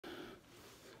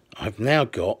I've now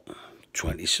got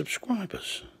 20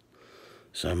 subscribers.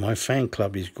 So my fan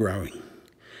club is growing.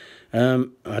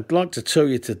 I'd like to tell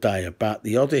you today about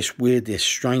the oddest, weirdest,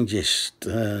 strangest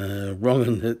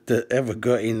wrong that ever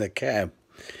got in the cab.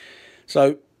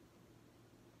 So,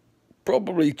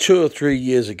 probably 2 or 3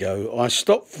 years ago, I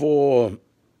stopped for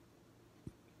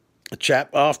a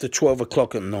chap after 12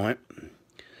 o'clock at night.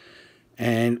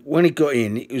 And when he got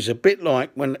in, it was a bit like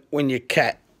when your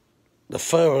cat, the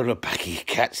fur on the back of your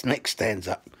cat's neck stands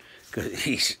up.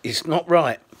 Because it's not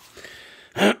right.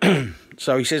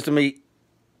 So he says to me,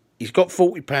 he's got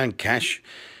 £40 cash.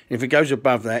 And if it goes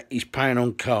above that, he's paying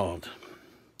on card.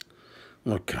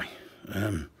 Okay.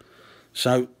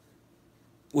 So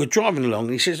we're driving along,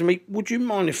 and he says to me, would you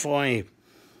mind if I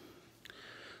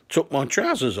took my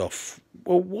trousers off?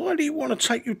 Well, why do you want to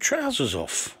take your trousers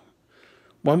off?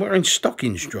 Well, I'm wearing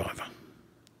stockings, driver.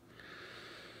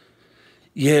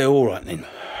 Yeah, all right then.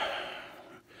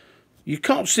 You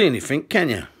can't see anything, can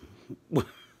you?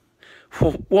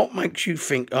 What makes you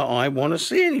think I want to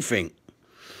see anything?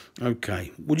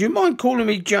 Okay. Would you mind calling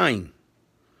me Jane?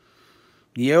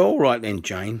 Yeah, all right then,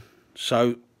 Jane.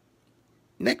 So,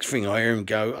 next thing I hear him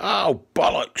go, oh,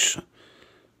 bollocks.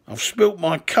 I've spilt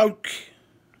my Coke.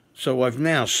 So I've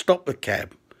now stopped the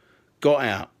cab, got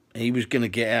out. He was going to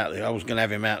get out there. I was going to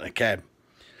have him out of the cab.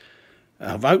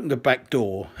 I've opened the back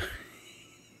door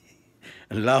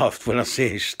and laughed when I see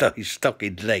his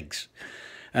stockinged legs.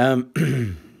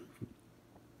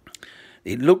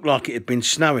 It looked like it had been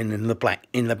snowing in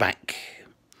the back.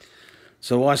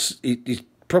 So he's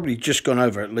probably just gone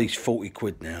over at least 40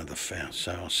 quid now, the fare.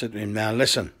 So I said to him, now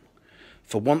listen,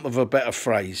 for want of a better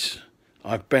phrase,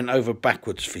 I've bent over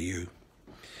backwards for you.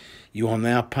 You are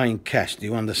now paying cash, do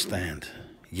you understand?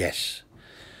 Yes.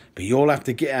 But you'll have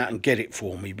to get out and get it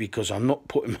for me because I'm not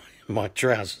putting my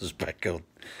trousers back on.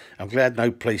 I'm glad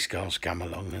no police cars come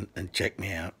along and check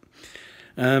me out.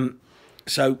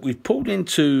 So we've pulled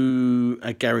into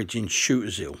a garage in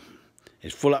Shooters Hill.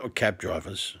 It's full up with cab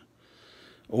drivers,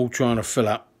 all trying to fill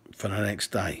up for the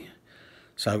next day.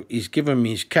 So he's given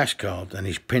me his cash card and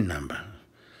his PIN number.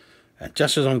 And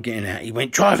just as I'm getting out, he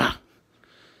went, driver,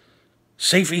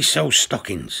 see if he sells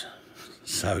stockings.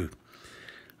 So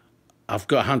I've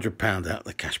got £100 out of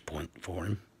the cash point for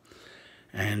him.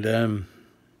 And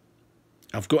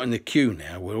I've got in the queue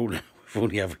now with all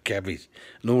the other cabbies,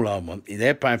 and all I want,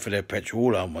 they're paying for their petrol,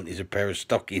 all I want is a pair of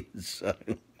stockings.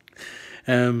 So,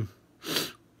 when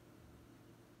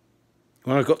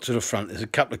I got to the front, there's a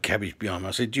couple of cabbies behind me.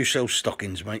 I said, do you sell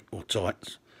stockings, mate, or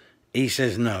tights? He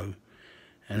says no,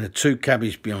 and the 2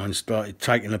 cabbies behind started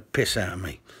taking a piss out of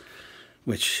me,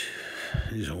 which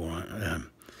is all right.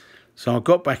 So I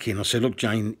got back in, I said, look,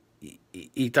 Jane,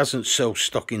 he doesn't sell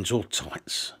stockings or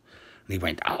tights. And he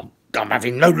went, oh, I'm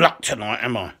having no luck tonight,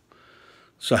 am I?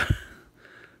 So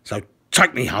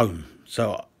take me home.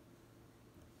 So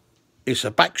it's the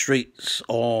back streets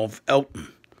of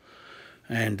Elton,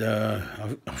 and I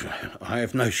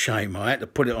have no shame. I had to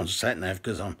put it on sat-nav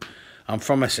because I'm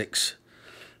from Essex,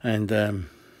 and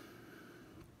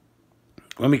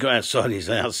when we got outside his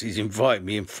house, he's invited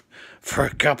me in for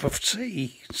a cup of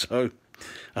tea. So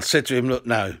I said to him, look,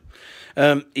 no,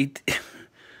 I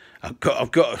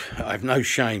have no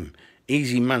shame.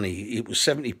 Easy money. It was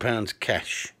 £70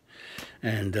 cash,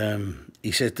 and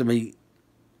he said to me,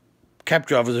 cab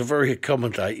drivers are very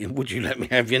accommodating, would you let me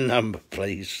have your number,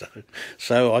 please?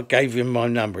 So I gave him my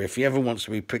number. If he ever wants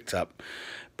to be picked up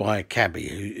by a cabbie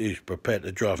who's prepared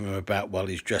to drive him about while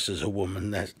he's dressed as a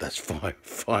woman, that's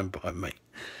fine by me.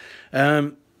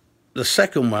 The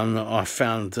second one that I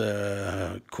found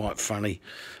quite funny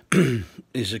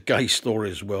is a gay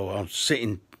story as well. I was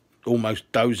sitting almost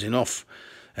dozing off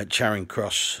at Charing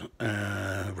Cross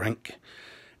rank,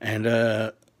 and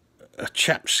a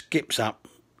chap skips up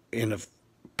in a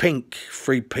pink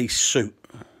 3-piece suit,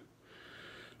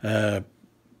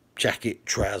 jacket,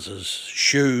 trousers,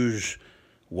 shoes,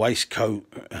 waistcoat,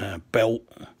 belt,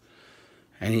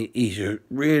 and he's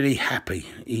really happy.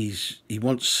 He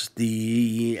wants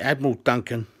the Admiral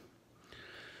Duncan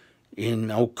in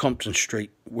Old Compton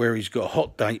Street, where he's got a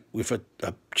hot date with a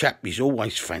chap he's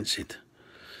always fancied.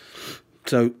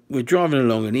 So we're driving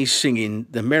along, and he's singing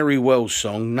the Mary Wells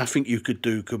song, Nothing You Could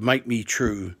Do Could Make Me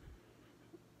True.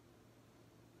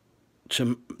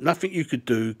 Nothing you could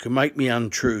do could make me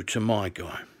untrue to my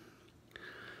guy.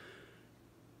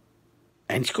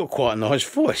 And he's got quite a nice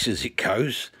voice as it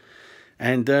goes.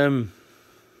 And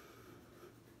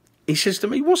he says to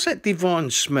me, what's that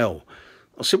divine smell?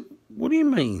 I said, what do you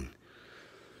mean?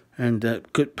 And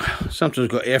sometimes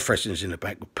got air fresheners in the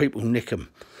back, but people nick them.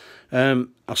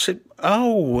 I said,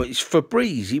 oh, it's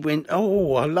Febreze. He went,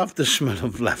 oh, I love the smell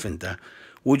of lavender.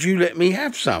 Would you let me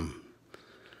have some?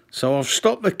 So I've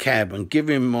stopped the cab and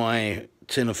given him my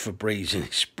tin of Febreze, and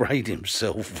he sprayed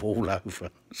himself all over.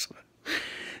 So,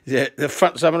 yeah,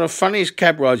 some of the funniest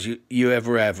cab rides you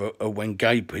ever have are when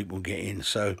gay people get in.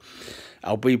 So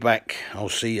I'll be back. I'll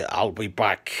see you. I'll be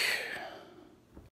back.